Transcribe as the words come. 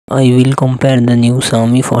I will compare the new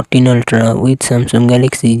Xiaomi 14 Ultra with Samsung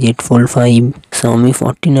Galaxy Z Fold 5. Xiaomi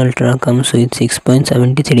 14 Ultra comes with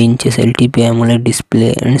 6.73 inches LTP AMOLED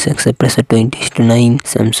display and aspect ratio 20:9.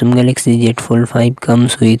 Samsung Galaxy Z Fold 5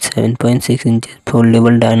 comes with 7.6 inches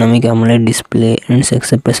foldable dynamic AMOLED display and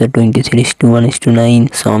aspect ratio 23:1:9.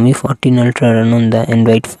 Xiaomi 14 Ultra run on the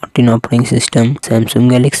Android 14 operating system. Samsung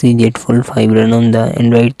Galaxy Z Fold 5 run on the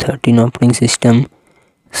Android 13 operating system.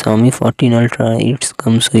 Xiaomi 14 Ultra it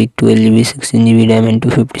comes with 12GB 16GB RAM and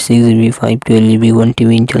 256GB 512GB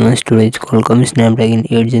 1TB internal storage. Qualcomm Snapdragon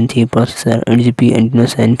 8 Gen 3 processor, 8GB Adreno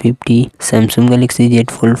 750. Samsung Galaxy Z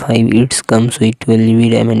Fold 5 it comes with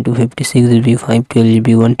 12GB RAM and 256GB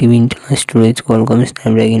 512GB 1TB internal storage. Qualcomm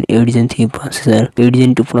Snapdragon 8 Gen 3 processor, 8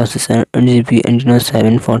 Gen 2 processor, 8GB Adreno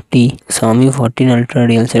 740. Xiaomi 14 Ultra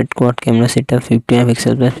real set quad camera setup 50MP plus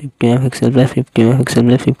 50MP plus 50MP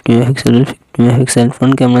plus 50MP plus 50MP,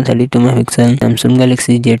 front camera 32MP. Samsung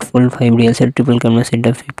Galaxy Z Fold 5 real set triple camera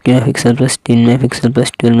setup 50MP plus 10MP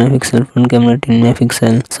plus 12MP, front camera 10MP.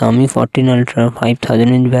 Xiaomi 14 Ultra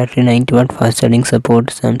 5000mAh battery, 90W fast charging support.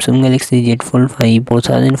 Samsung Galaxy Z Fold 5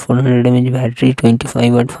 4400mAh battery,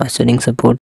 25W fast charging support.